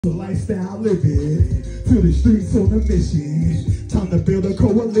The lifestyle living, to the streets on a mission. Time to build a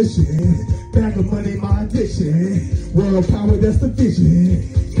coalition. Bag of money, my addiction. World power, that's the vision.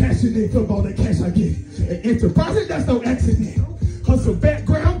 Passionate from all the cash I get. An enterprise, that's no accident. Hustle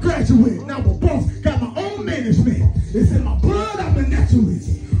background graduate. Now I'm a boss, got my own management. It's in my blood, I'm a naturalist.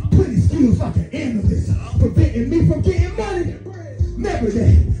 Plenty skills like an analyst. Preventing me from getting money. Never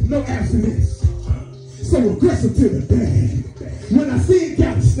that, no accidents. So aggressive to the bag. When I see it,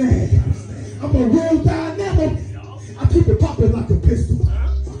 gotta snag. I'm a real dynamo. I keep it popping like a pistol.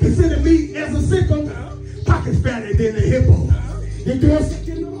 Consider me as a sickle. Pockets fatter than a hippo. Your girl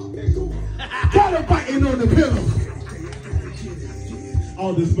sucking on my pickle. Got her biting on the pillow.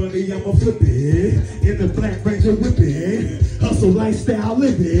 All this money I'ma flip it. In the Black Ranger whipping. Hustle lifestyle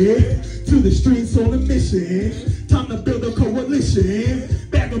living. To the streets on a mission. Time to build a coalition.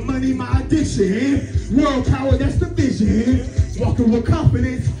 Bag of money, my addiction. World power, that's the vision. Walking with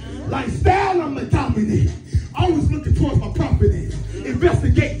confidence. Lifestyle, I'm a dominant. Always looking towards my confidence.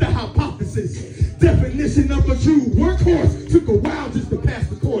 Investigate the hypothesis. Definition of a true workhorse. Took a while just to pass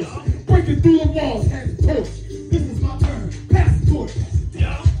the course. Breaking through the walls, had the torch. This is my turn, pass the torch.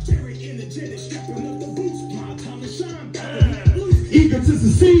 Very energetic, strapping up the boots. My time to shine. Eager to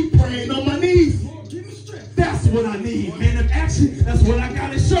succeed, praying on my knees. That's what I need. Man of action, that's what I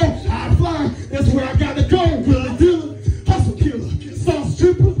gotta show. I fly, that's where I gotta go. Will dealer, hustle killer, sauce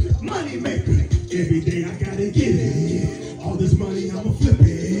tripper, money maker. Every day I gotta get it. All this money I'ma flip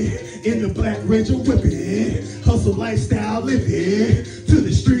it. In the Black Ranger whipping. Hustle lifestyle living. To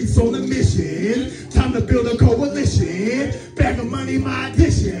the streets on a mission. Time to build a coalition. Bag of money, my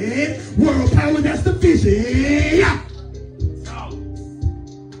addiction. World power, that's the vision.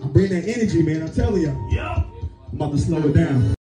 I bring that energy, man, I'm telling you. I'm about to slow it down.